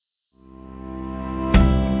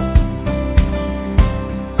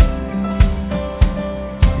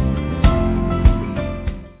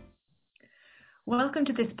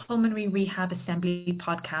Welcome to this Pulmonary Rehab Assembly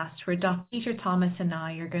podcast where Dr. Peter Thomas and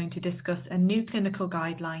I are going to discuss a new clinical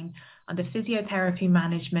guideline on the physiotherapy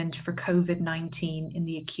management for COVID-19 in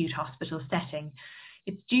the acute hospital setting.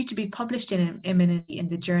 It's due to be published imminently in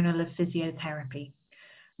the Journal of Physiotherapy.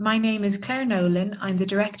 My name is Claire Nolan. I'm the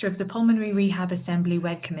Director of the Pulmonary Rehab Assembly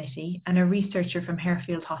Web Committee and a researcher from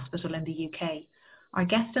Harefield Hospital in the UK. Our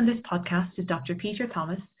guest on this podcast is Dr. Peter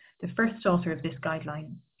Thomas, the first author of this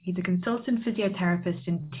guideline. He's a consultant physiotherapist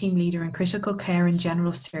and team leader in critical care and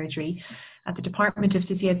general surgery at the Department of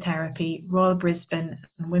Physiotherapy, Royal Brisbane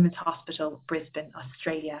and Women's Hospital, Brisbane,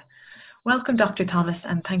 Australia. Welcome, Dr. Thomas,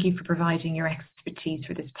 and thank you for providing your expertise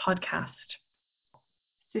for this podcast.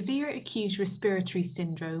 Severe acute respiratory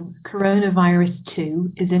syndrome, coronavirus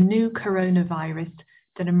 2, is a new coronavirus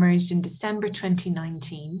that emerged in December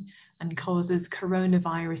 2019 and causes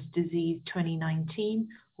coronavirus disease 2019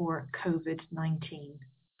 or COVID-19.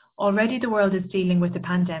 Already the world is dealing with the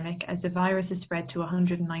pandemic as the virus has spread to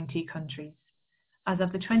 190 countries. As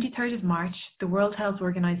of the 23rd of March, the World Health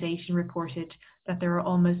Organization reported that there are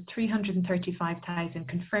almost 335,000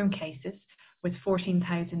 confirmed cases with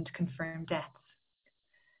 14,000 confirmed deaths.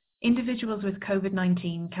 Individuals with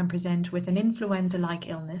COVID-19 can present with an influenza-like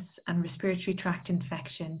illness and respiratory tract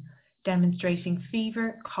infection, demonstrating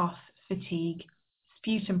fever, cough, fatigue,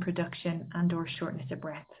 sputum production, and/or shortness of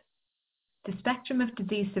breath. The spectrum of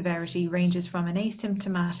disease severity ranges from an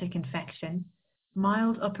asymptomatic infection,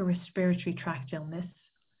 mild upper respiratory tract illness,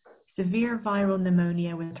 severe viral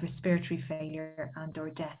pneumonia with respiratory failure and/or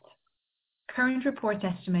death. Current reports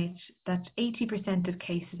estimate that 80% of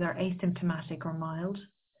cases are asymptomatic or mild,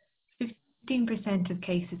 15% of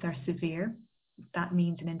cases are severe, that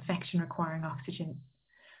means an infection requiring oxygen,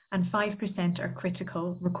 and 5% are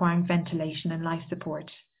critical, requiring ventilation and life support.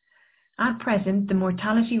 At present, the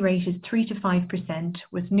mortality rate is 3 to 5%,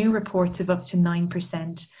 with new reports of up to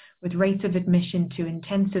 9%, with rates of admission to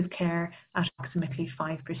intensive care at approximately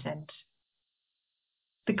 5%.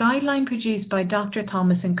 The guideline produced by Dr.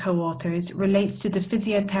 Thomas and co-authors relates to the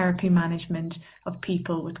physiotherapy management of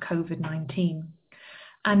people with COVID-19.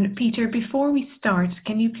 And Peter, before we start,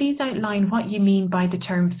 can you please outline what you mean by the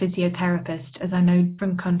term physiotherapist, as I know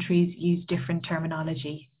different countries use different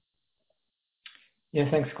terminology? Yeah,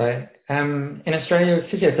 thanks, Claire. In Australia,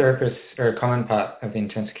 physiotherapists are a common part of the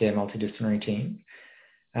intensive care multidisciplinary team.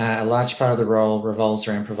 A large part of the role revolves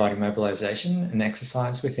around providing mobilisation and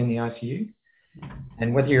exercise within the ICU.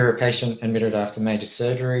 And whether you're a patient admitted after major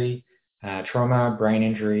surgery, trauma, brain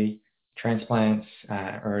injury, transplants,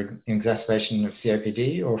 or an exacerbation of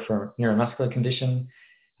COPD or for a neuromuscular condition,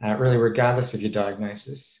 really regardless of your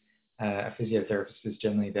diagnosis, a physiotherapist is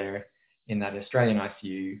generally there in that Australian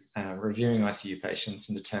ICU, reviewing ICU patients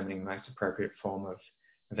and determining the most appropriate form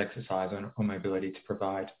of exercise or mobility to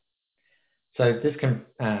provide. So this can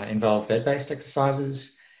involve bed-based exercises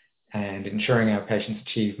and ensuring our patients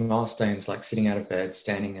achieve milestones like sitting out of bed,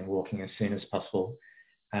 standing and walking as soon as possible,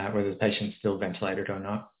 whether the patient's still ventilated or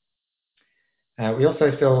not. We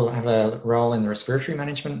also still have a role in the respiratory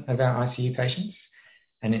management of our ICU patients.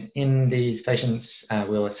 And in these patients,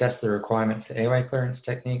 we'll assess the requirement for airway clearance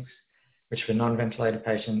techniques, which for non-ventilated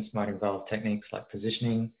patients might involve techniques like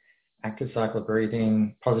positioning, active cycle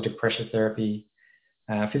breathing, positive pressure therapy.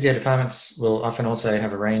 Physio departments will often also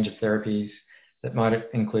have a range of therapies that might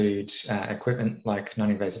include equipment like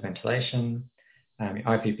non-invasive ventilation,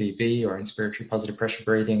 IPPB or inspiratory positive pressure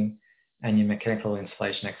breathing, and your mechanical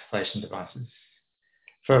insulation exfiltration devices.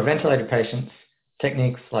 For ventilated patients,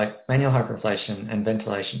 techniques like manual hyperinflation and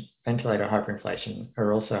ventilator hyperinflation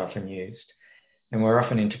are also often used, and we're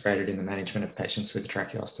often integrated in the management of patients with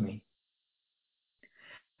tracheostomy.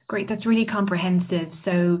 Great, that's really comprehensive.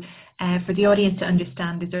 So for the audience to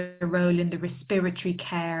understand, there's a role in the respiratory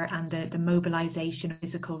care and the mobilisation of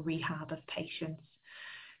physical rehab of patients.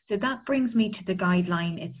 So that brings me to the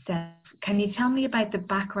guideline itself. Can you tell me about the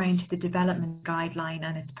background to the development guideline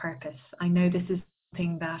and its purpose? I know this is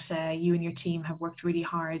something that you and your team have worked really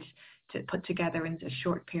hard to put together in a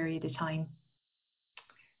short period of time.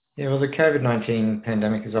 Yeah, well, the COVID-19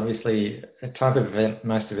 pandemic is obviously a type of event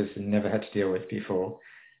most of us have never had to deal with before.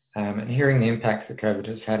 And hearing the impact that COVID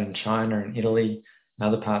has had in China and Italy and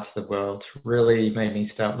other parts of the world really made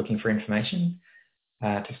me start looking for information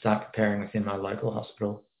to start preparing within my local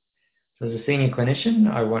hospital. So as a senior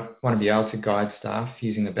clinician, I want to be able to guide staff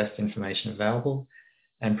using the best information available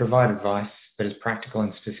and provide advice that is practical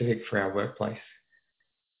and specific for our workplace.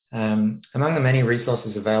 Among the many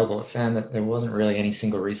resources available, I found that there wasn't really any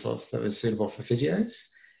single resource that was suitable for physios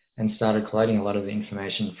and started collating a lot of the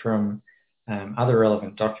information from other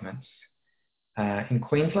relevant documents. In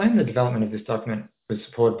Queensland, the development of this document was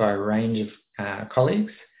supported by a range of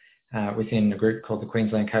colleagues within a group called the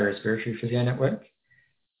Queensland Cardiorespiratory Physio Network.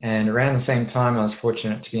 And around the same time, I was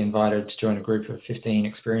fortunate to be invited to join a group of 15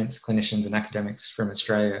 experienced clinicians and academics from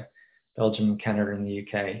Australia, Belgium, Canada, and the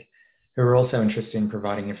UK, who were also interested in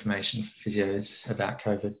providing information for physios about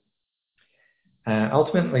COVID.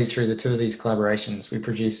 Ultimately, through the two of these collaborations, we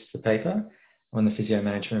produced the paper on the physio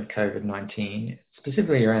management of COVID-19,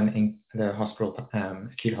 specifically around the hospital,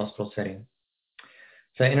 acute hospital setting.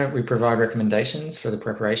 So in it, we provide recommendations for the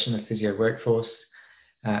preparation of physio workforce,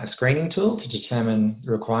 a screening tool to determine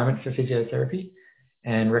the requirement for physiotherapy,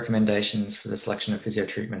 and recommendations for the selection of physio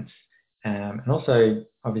treatments. And also,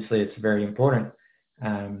 obviously, it's a very important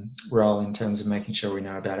role in terms of making sure we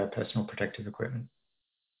know about our personal protective equipment.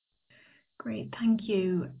 Great, thank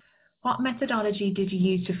you. What methodology did you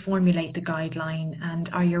use to formulate the guideline, and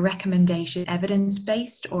are your recommendations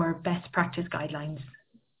evidence-based or best practice guidelines?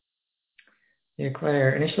 Yeah,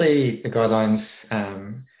 Claire, initially the guidelines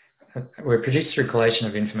were produced through collation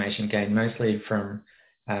of information gained mostly from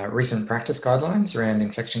recent practice guidelines around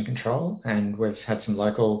infection control, and we've had some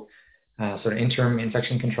local sort of interim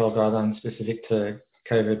infection control guidelines specific to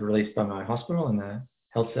COVID released by my hospital and the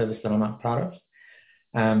health service that I'm a part of.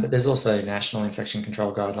 But there's also national infection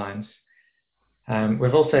control guidelines.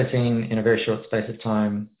 We've also seen in a very short space of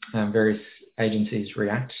time various agencies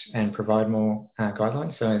react and provide more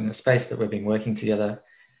guidelines. So in the space that we've been working together,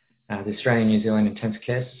 the Australian New Zealand Intensive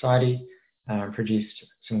Care Society produced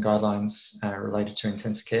some guidelines related to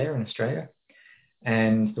intensive care in Australia.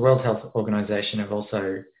 And the World Health Organization have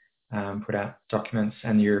also put out documents,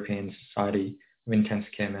 and the European Society of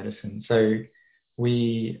Intensive Care Medicine. So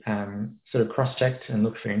we sort of cross-checked and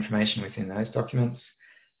looked for information within those documents.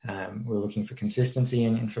 We're looking for consistency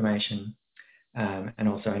in information and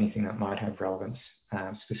also anything that might have relevance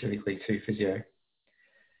specifically to physio.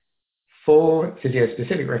 For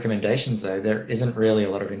physio-specific recommendations, though, there isn't really a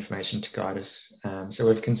lot of information to guide us. So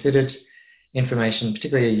we've considered information,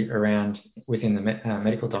 particularly around within the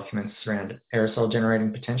medical documents around aerosol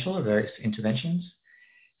generating potential of various interventions,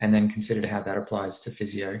 and then considered how that applies to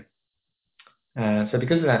physio. So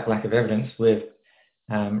because of that lack of evidence, we've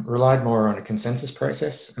relied more on a consensus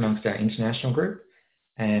process amongst our international group,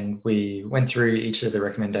 and we went through each of the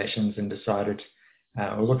recommendations and decided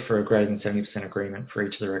we'll look for a greater than 70% agreement for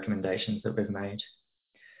each of the recommendations that we've made.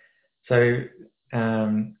 So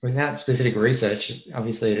without specific research,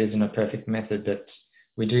 obviously it isn't a perfect method, but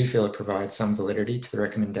we do feel it provides some validity to the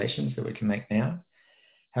recommendations that we can make now.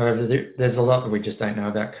 However, there's a lot that we just don't know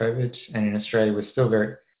about COVID, and in Australia we're still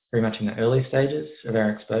very much in the early stages of our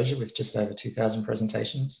exposure with just over 2,000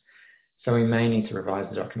 presentations. So we may need to revise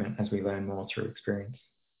the document as we learn more through experience.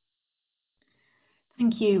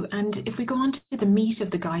 Thank you. And if we go on to the meat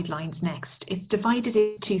of the guidelines next, it's divided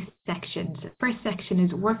into sections. The first section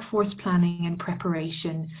is workforce planning and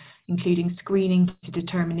preparation, including screening to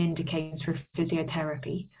determine indicators for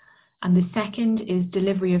physiotherapy. And the second is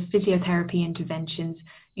delivery of physiotherapy interventions,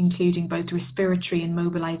 including both respiratory and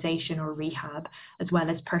mobilization or rehab, as well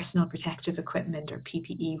as personal protective equipment or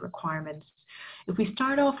PPE requirements. If we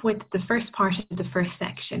start off with the first part of the first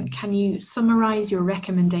section, can you summarize your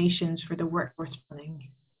recommendations for the workforce planning?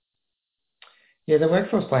 Yeah, the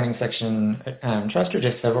workforce planning section tries to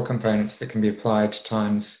address several components that can be applied to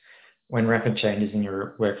times when rapid changes in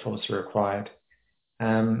your workforce are required.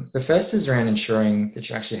 The first is around ensuring that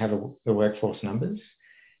you actually have the workforce numbers.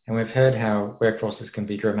 And we've heard how workforces can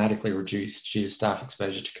be dramatically reduced due to staff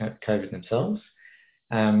exposure to COVID themselves,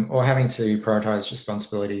 or having to prioritise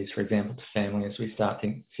responsibilities, for example, to family as we start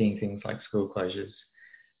seeing things like school closures.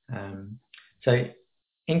 So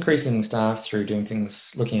increasing staff through doing things,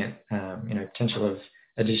 looking at potential of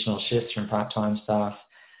additional shifts from part-time staff,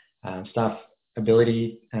 staff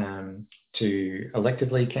ability to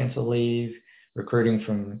electively cancel leave, recruiting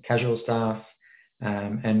from casual staff,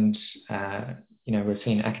 and we've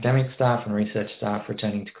seen academic staff and research staff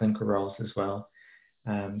returning to clinical roles as well.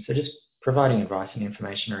 So just providing advice and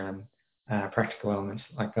information around practical elements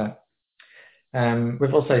like that.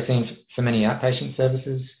 We've also seen for many outpatient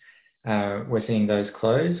services, we're seeing those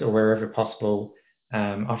close or wherever possible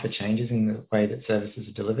offer changes in the way that services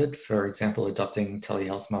are delivered, for example, adopting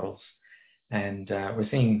telehealth models. And we're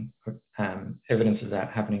seeing evidence of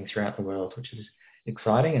that happening throughout the world, which is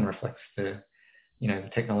exciting and reflects the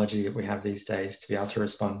technology that we have these days to be able to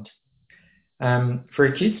respond. For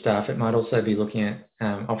acute staff, it might also be looking at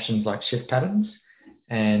options like shift patterns,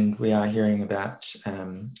 and we are hearing about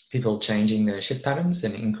people changing their shift patterns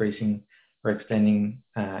and increasing or extending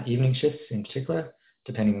evening shifts in particular,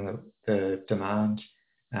 depending on the demand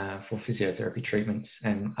for physiotherapy treatments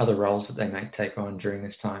and other roles that they may take on during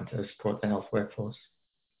this time to support the health workforce.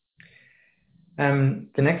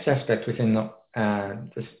 The next aspect within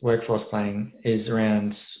this workforce planning is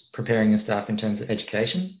around preparing the staff in terms of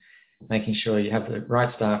education, making sure you have the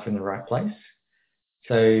right staff in the right place.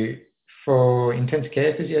 So for intensive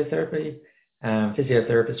care physiotherapy,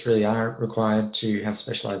 physiotherapists really are required to have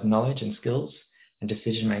specialised knowledge and skills and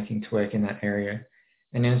decision making to work in that area.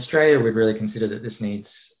 And in Australia, we'd really consider that this needs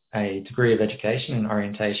a degree of education and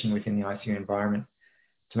orientation within the ICU environment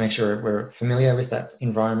to make sure we're familiar with that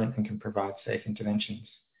environment and can provide safe interventions.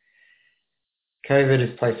 COVID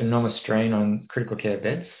has placed enormous strain on critical care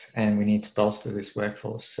beds, and we need to bolster this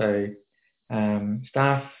workforce. So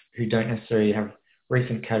staff who don't necessarily have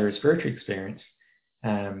recent cardiorespiratory experience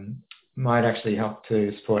might actually help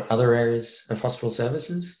to support other areas of hospital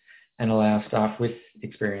services and allow staff with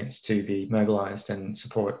experience to be mobilised and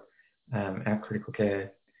support our critical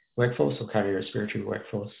care workforce or cardiorespiratory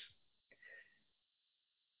workforce.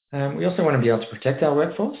 We also want to be able to protect our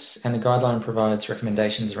workforce, and the guideline provides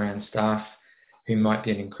recommendations around staff who might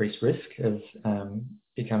be at increased risk of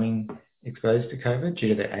becoming exposed to COVID due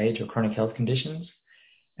to their age or chronic health conditions.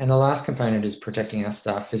 And the last component is protecting our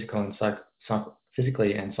staff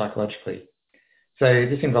physically and psychologically. So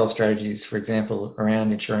this involves strategies, for example,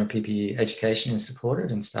 around ensuring PPE education is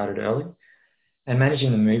supported and started early, and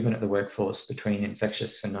managing the movement of the workforce between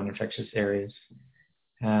infectious and non-infectious areas.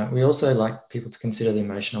 We also like people to consider the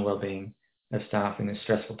emotional well-being of staff in this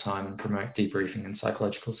stressful time and promote debriefing and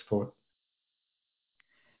psychological support.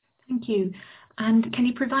 Thank you. And can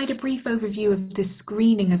you provide a brief overview of the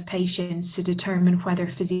screening of patients to determine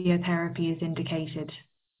whether physiotherapy is indicated?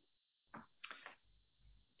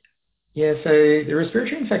 Yeah, so the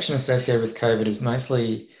respiratory infection associated with COVID is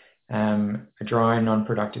mostly a dry,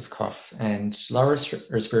 non-productive cough, and lower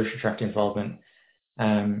respiratory tract involvement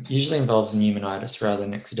usually involves pneumonitis rather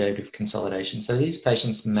than exudative consolidation. So these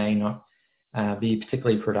patients may not be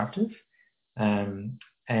particularly productive,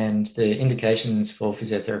 and the indications for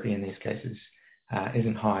physiotherapy in these cases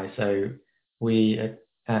isn't high. So we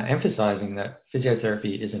are emphasising that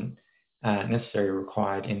physiotherapy isn't necessarily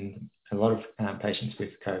required in a lot of patients with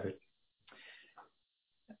COVID.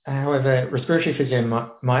 However, respiratory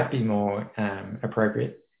physio might be more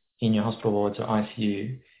appropriate in your hospital wards or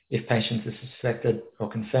ICU if patients are suspected or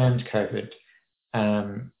confirmed COVID,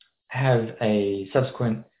 have a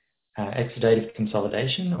subsequent exudative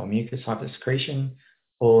consolidation or mucus hypersecretion,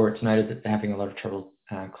 or it's noted that they're having a lot of trouble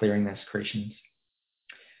clearing their secretions.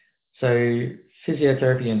 So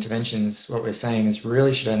physiotherapy interventions, what we're saying is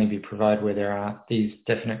really should only be provided where there are these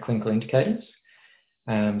definite clinical indicators,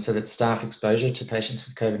 so that staff exposure to patients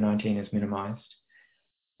with COVID-19 is minimised.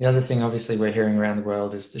 The other thing obviously we're hearing around the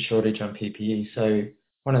world is the shortage on PPE. So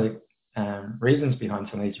one of the reasons behind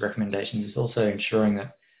some of these recommendations is also ensuring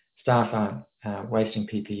that staff aren't wasting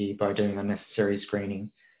PPE by doing unnecessary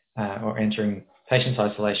screening or entering patients'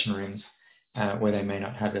 isolation rooms where they may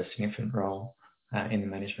not have a significant role in the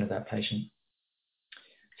management of that patient.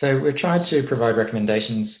 So we've tried to provide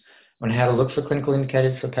recommendations on how to look for clinical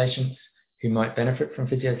indicators for patients who might benefit from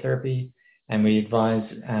physiotherapy, and we advise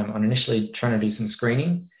on initially trying to do some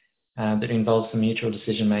screening that involves some mutual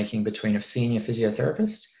decision making between a senior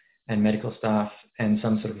physiotherapist and medical staff and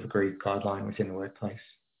some sort of agreed guideline within the workplace.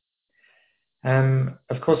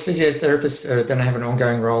 Of course, physiotherapists are going to have an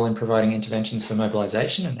ongoing role in providing interventions for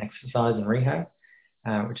mobilisation and exercise and rehab,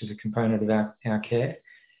 which is a component of our care.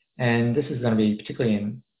 And this is going to be particularly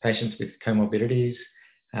in patients with comorbidities,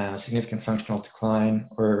 significant functional decline,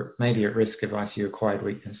 or maybe at risk of ICU acquired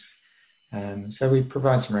weakness. So we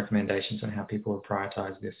provide some recommendations on how people will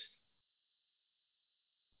prioritise this.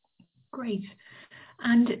 Great.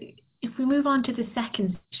 And if we move on to the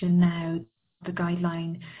second section now, the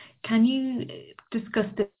guideline, can you discuss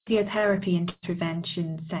the physiotherapy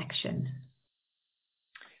intervention section?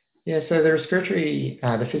 Yeah, so the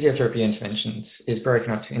physiotherapy interventions is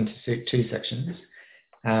broken up into two sections,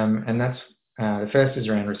 and that's the first is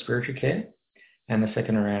around respiratory care, and the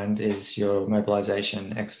second around is your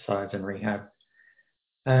mobilisation, exercise and rehab.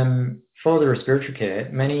 For the respiratory care,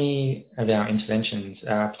 many of our interventions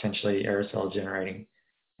are potentially aerosol generating.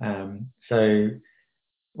 So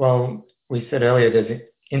while we said earlier there's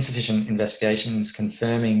insufficient investigations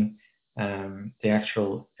confirming the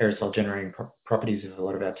actual aerosol generating properties of a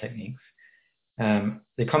lot of our techniques,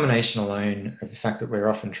 the combination alone of the fact that we're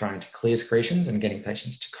often trying to clear secretions and getting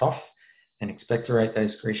patients to cough and expectorate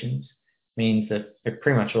those secretions means that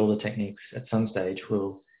pretty much all the techniques at some stage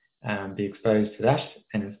will be exposed to that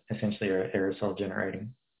and essentially are aerosol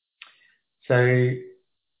generating. So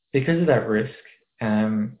because of that risk,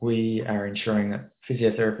 we are ensuring that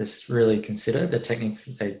physiotherapists really consider the techniques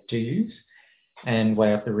that they do use and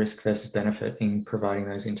weigh up the risk versus benefit in providing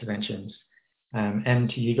those interventions. and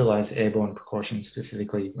to utilise airborne precautions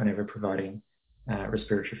specifically whenever providing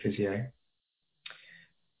respiratory physio.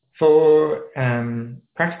 For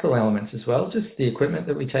practical elements as well, just the equipment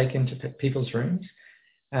that we take into people's rooms.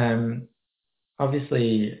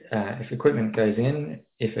 Obviously, if equipment goes in,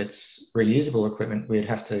 if it's reusable equipment, we'd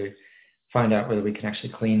have to find out whether we can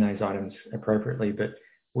actually clean those items appropriately. But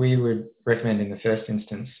we would recommend in the first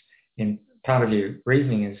instance, in part of your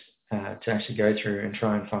reasoning is to actually go through and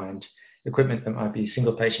try and find equipment that might be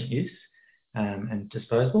single patient use and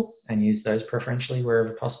disposable, and use those preferentially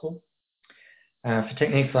wherever possible. For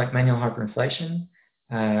techniques like manual hyperinflation,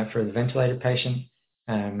 for the ventilated patient,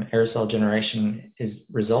 aerosol generation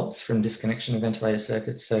results from disconnection of ventilator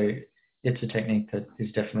circuits, so it's a technique that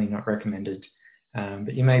is definitely not recommended.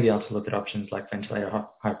 But you may be able to look at options like ventilator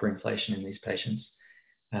hyperinflation in these patients,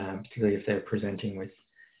 particularly if they're presenting with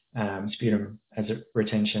sputum as a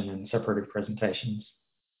retention and suppurative presentations.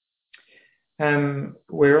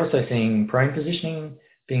 We're also seeing prone positioning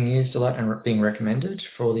being used a lot and being recommended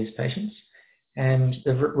for these patients. And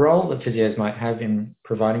the role that physios might have in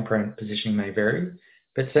providing prone positioning may vary,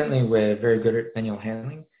 but certainly we're very good at manual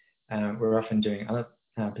handling. We're often doing other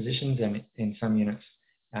positions, and in some units,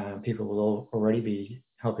 people will already be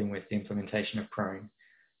helping with the implementation of prone.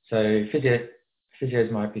 So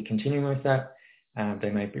physios might be continuing with that. They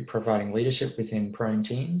may be providing leadership within prone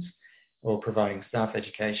teams, or providing staff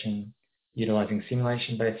education, utilising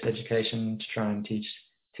simulation-based education to try and teach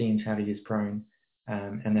teams how to use prone,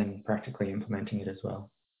 and then practically implementing it as well.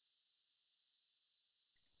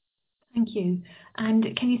 Thank you.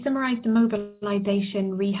 And can you summarise the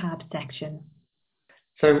mobilisation rehab section?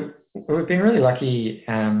 So we've been really lucky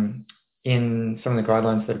in some of the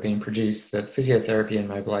guidelines that have been produced that physiotherapy and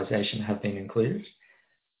mobilisation have been included.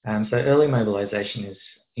 So early mobilisation is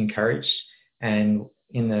encouraged, and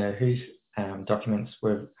in the WHO's documents,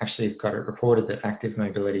 we've actually got it reported that active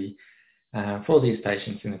mobility for these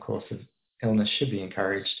patients in the course of illness should be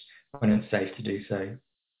encouraged when it's safe to do so.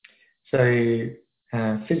 So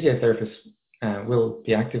physiotherapists will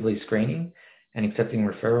be actively screening and accepting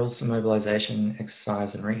referrals for mobilisation, exercise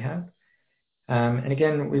and rehab. And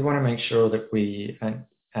again, we want to make sure that we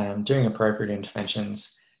are doing appropriate interventions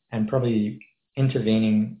and probably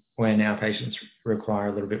intervening when our patients require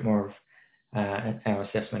a little bit more of our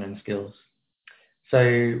assessment and skills.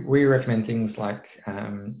 So we recommend things like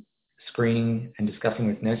screening and discussing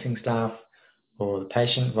with nursing staff or the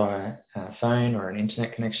patient via phone or an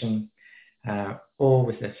internet connection, or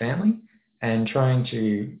with their family, and trying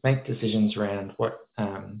to make decisions around what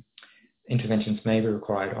interventions may be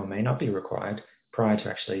required or may not be required prior to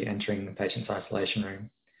actually entering the patient's isolation room.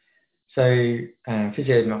 So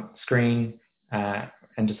physios might screen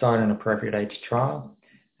and decide on appropriate aid to trial.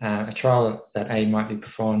 A trial that aid might be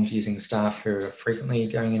performed using staff who are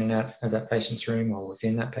frequently going in and out of that patient's room or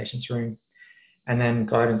within that patient's room. And then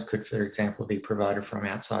guidance could, for example, be provided from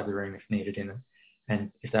outside the room if needed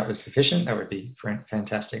and if that was sufficient, that would be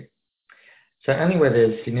fantastic. So only where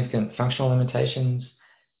there's significant functional limitations,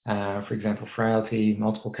 for example, frailty,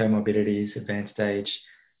 multiple comorbidities, advanced age,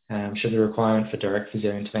 should the requirement for direct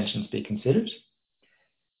physio interventions be considered.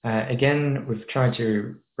 Again, we've tried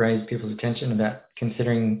to raise people's attention about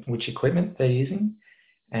considering which equipment they're using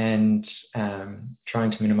and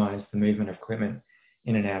trying to minimise the movement of equipment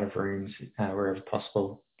in and out of rooms wherever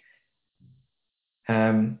possible.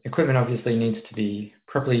 Equipment obviously needs to be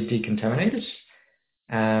properly decontaminated.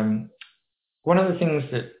 One of the things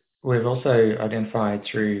that we've also identified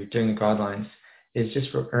through doing the guidelines is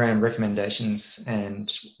just around recommendations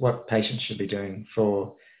and what patients should be doing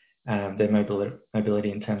for their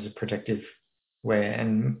mobility in terms of protective wear.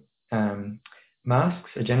 And masks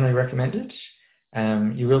are generally recommended.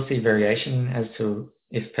 You will see variation as to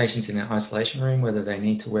if patients in an isolation room, whether they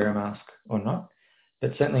need to wear a mask or not.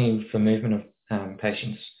 But certainly for movement of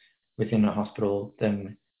patients within a hospital,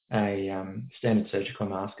 then a standard surgical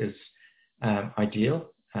mask is ideal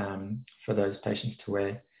for those patients to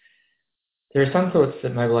wear. There are some thoughts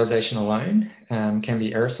that mobilisation alone can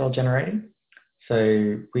be aerosol generating.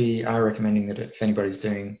 So we are recommending that if anybody's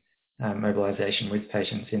doing mobilisation with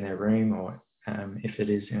patients in their room, or if it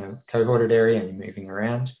is in a cohorted area and you're moving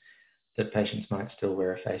around, that patients might still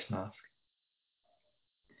wear a face mask.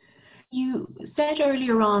 You said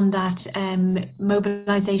earlier on that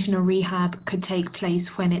mobilisation or rehab could take place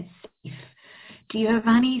when it's safe. Do you have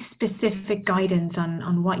any specific guidance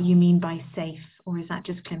on what you mean by safe, or is that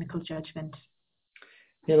just clinical judgment?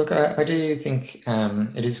 Yeah, look, I do think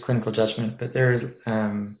it is clinical judgment, but there is,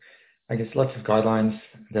 I guess, lots of guidelines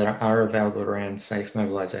that are available around safe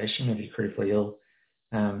mobilisation of your critically ill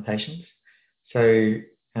patients. So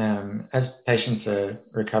as patients are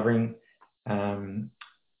recovering, and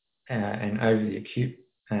over the acute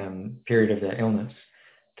period of their illness,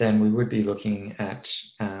 then we would be looking at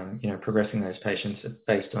progressing those patients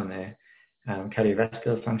based on their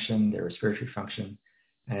cardiovascular function, their respiratory function,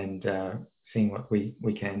 and seeing what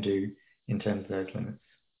we can do in terms of those limits.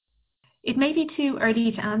 It may be too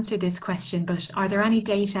early to answer this question, but are there any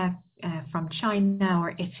data from China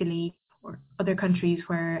or Italy or other countries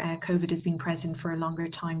where COVID has been present for a longer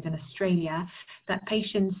time than Australia, that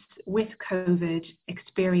patients with COVID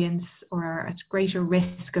experience or are at greater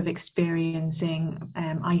risk of experiencing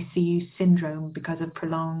ICU syndrome because of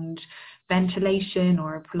prolonged ventilation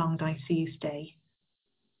or a prolonged ICU stay?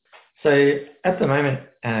 So at the moment,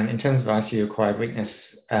 in terms of ICU-acquired weakness,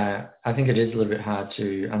 I think it is a little bit hard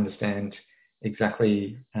to understand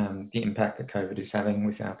exactly the impact that COVID is having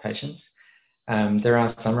with our patients. There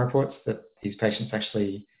are some reports that these patients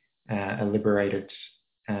actually are liberated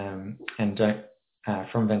and don't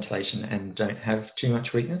from ventilation and don't have too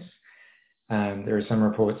much weakness. There are some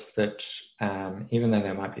reports that even though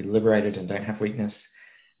they might be liberated and don't have weakness,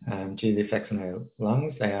 due to the effects on their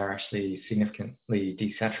lungs, they are actually significantly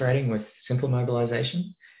desaturating with simple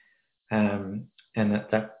mobilization, and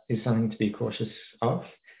that is something to be cautious of.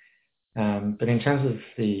 But in terms of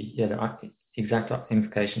the exact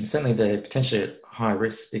implications, certainly they're potentially at high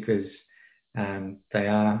risk because they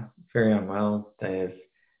are very unwell. They're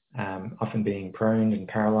often being prone and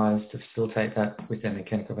paralysed to facilitate that with their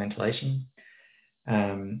mechanical ventilation.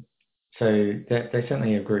 So they're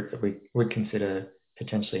certainly a group that we would consider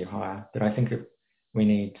potentially higher, but I think that we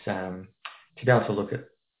need to be able to look at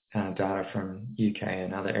data from UK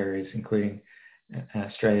and other areas, including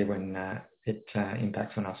Australia, when it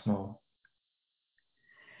impacts on us more.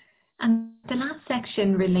 And the last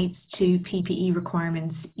section relates to PPE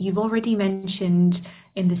requirements. You've already mentioned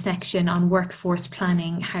in the section on workforce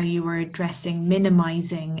planning how you were addressing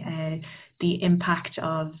minimising the impact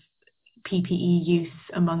of PPE use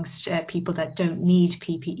amongst people that don't need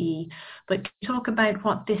PPE. But can you talk about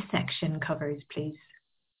what this section covers, please?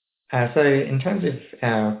 So in terms of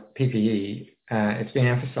our PPE, it's been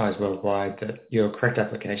emphasised worldwide that your correct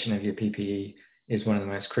application of your PPE is one of the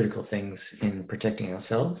most critical things in protecting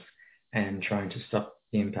ourselves and trying to stop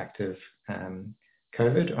the impact of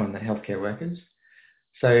COVID on the healthcare workers.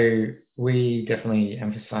 So we definitely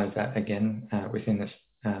emphasise that again within this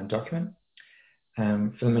document.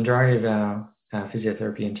 For the majority of our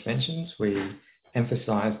physiotherapy interventions, we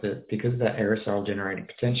emphasise that because of that aerosol generating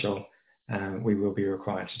potential, we will be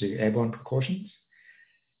required to do airborne precautions.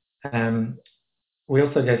 We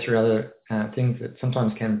also go through other things that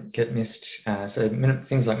sometimes can get missed. So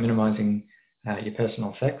things like minimising your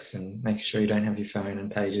personal effects and making sure you don't have your phone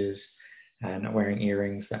and pages, not wearing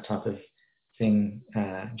earrings, that type of thing,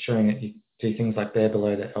 ensuring that you do things like bare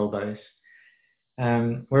below the elbows.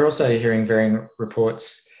 We're also hearing varying reports.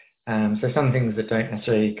 So some things that don't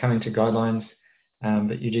necessarily come into guidelines,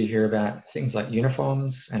 but you do hear about things like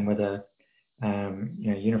uniforms and whether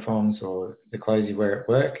uniforms or the clothes you wear at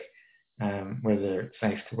work, whether it's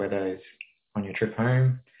safe to wear those on your trip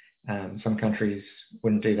home. Some countries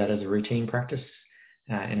wouldn't do that as a routine practice.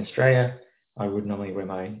 In Australia, I would normally wear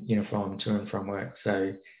my uniform to and from work.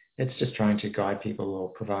 So it's just trying to guide people or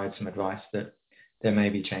provide some advice that there may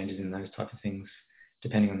be changes in those types of things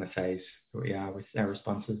depending on the phase that we are with our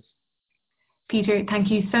responses. Peter, thank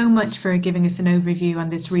you so much for giving us an overview on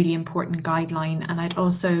this really important guideline, and I'd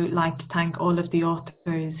also like to thank all of the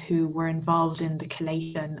authors who were involved in the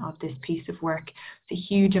collation of this piece of work. It's a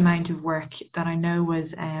huge amount of work that I know was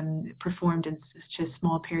performed in such a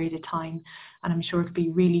small period of time, and I'm sure it'll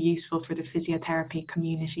be really useful for the physiotherapy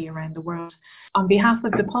community around the world. On behalf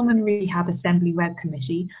of the Pulmonary Rehab Assembly Web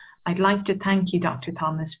Committee, I'd like to thank you, Dr.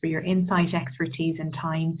 Thomas, for your insight, expertise and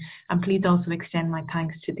time, and please also extend my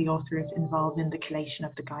thanks to the authors involved in the collation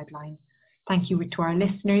of the guideline. Thank you to our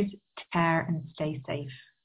listeners. Take care and stay safe.